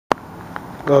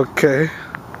Okay.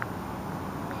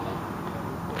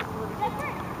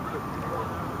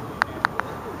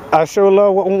 I sure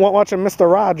love watching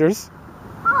Mr. Rogers.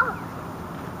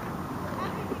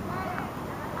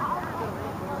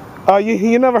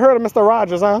 You never heard of Mr.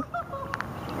 Rogers, huh?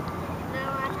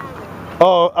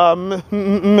 Oh,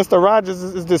 Mr. Rogers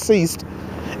is deceased,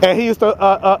 and he used to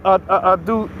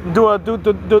do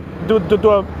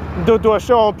a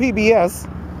show on PBS.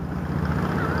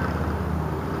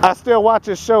 I still watch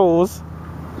his shows.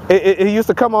 It used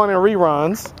to come on in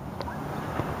reruns.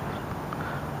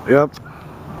 Yep.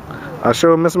 I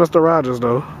sure miss Mr. Rogers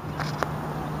though.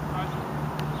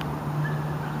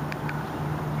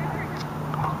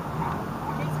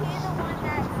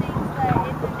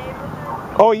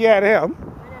 Oh yeah, him.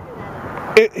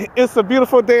 It's a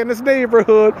beautiful day in this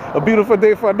neighborhood. A beautiful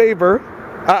day for a neighbor.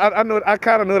 I know. I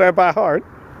kind of know that by heart.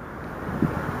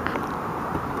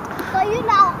 So you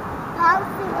know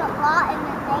posting a lot in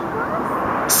the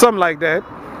neighborhood? Something like that.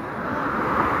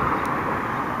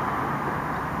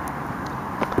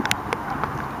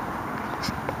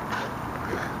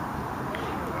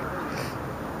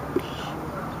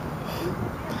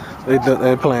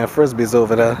 They're playing frisbees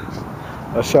over there.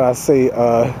 Or shall I say,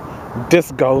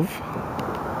 disc golf.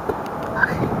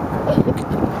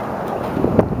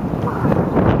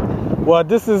 Well,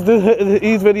 these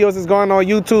videos is going on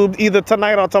YouTube either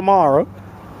tonight or tomorrow.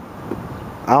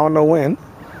 I don't know when.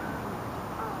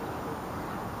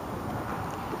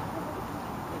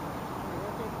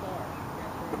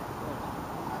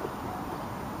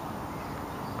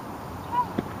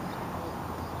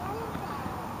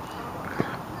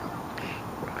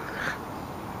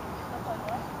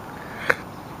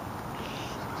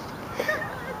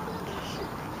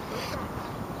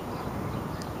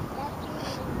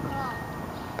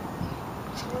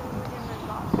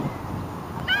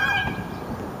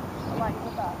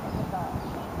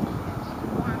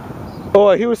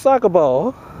 Oh, he was soccer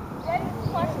ball.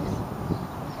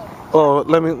 Oh,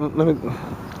 let me.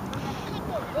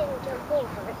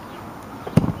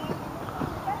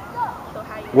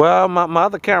 Well, my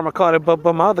other camera caught it, but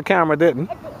my other camera didn't.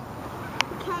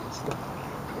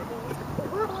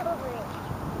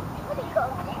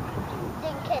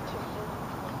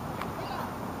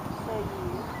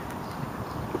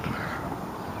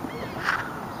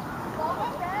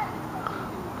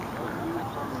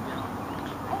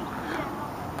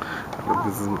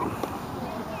 This is...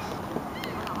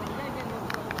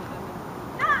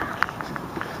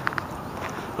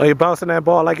 Oh, you're bouncing that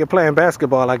ball like you're playing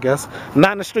basketball, I guess.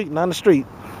 Not in the street, not in the street.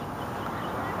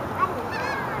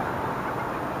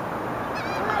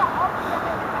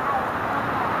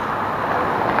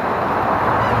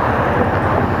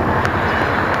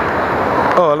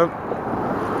 Oh,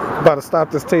 I'm about to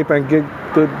stop this tape and get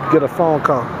a phone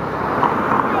call.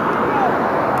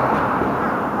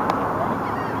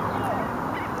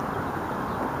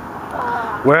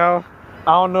 Well,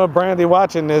 I don't know if Brandy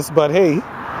watching this, but hey,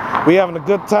 we having a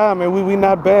good time and we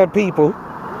not bad people.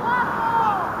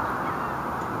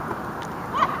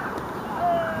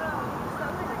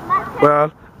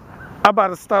 Well, I'm about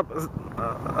to stop.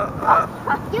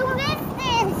 You missed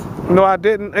this. No, I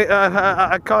didn't.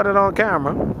 I caught it on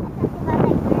camera.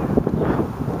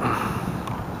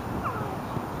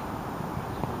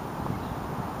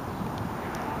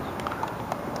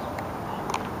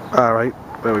 All right,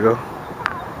 there we go.